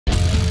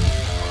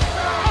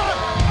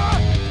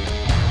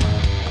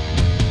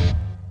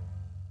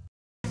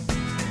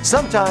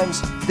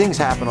Sometimes things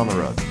happen on the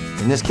road.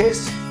 In this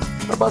case,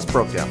 our bus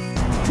broke down.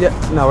 Yeah,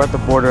 no, we're at the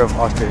border of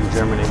Austria and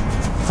Germany.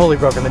 Fully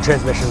broken, the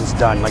transmission's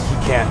done, like he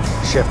can't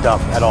shift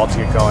up at all to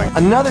get going.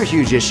 Another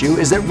huge issue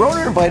is that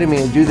Roner invited me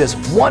to do this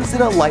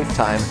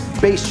once-in-a-lifetime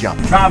base jump.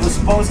 Trav was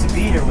supposed to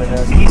be here with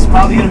us. He's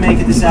probably going to make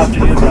it this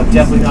afternoon, but I'm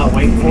definitely not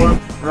waiting for him.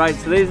 Right,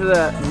 so these are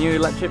the new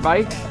electric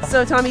bikes.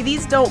 So Tommy,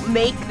 these don't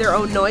make their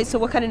own noise, so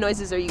what kind of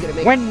noises are you going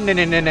to make?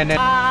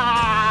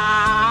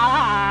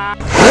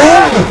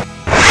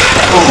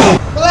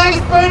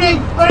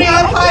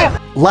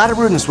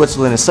 Ladderbrück in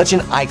Switzerland is such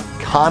an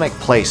iconic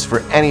place for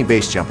any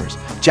base jumpers.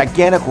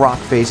 Gigantic rock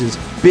faces,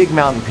 big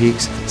mountain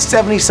peaks,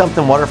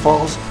 70-something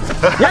waterfalls.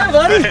 Yeah,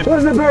 buddy!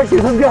 Where's the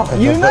parachute? Let's go!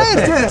 You made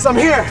it! Yes, I'm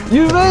here!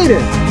 You made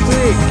it!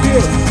 Sweet,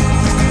 cute.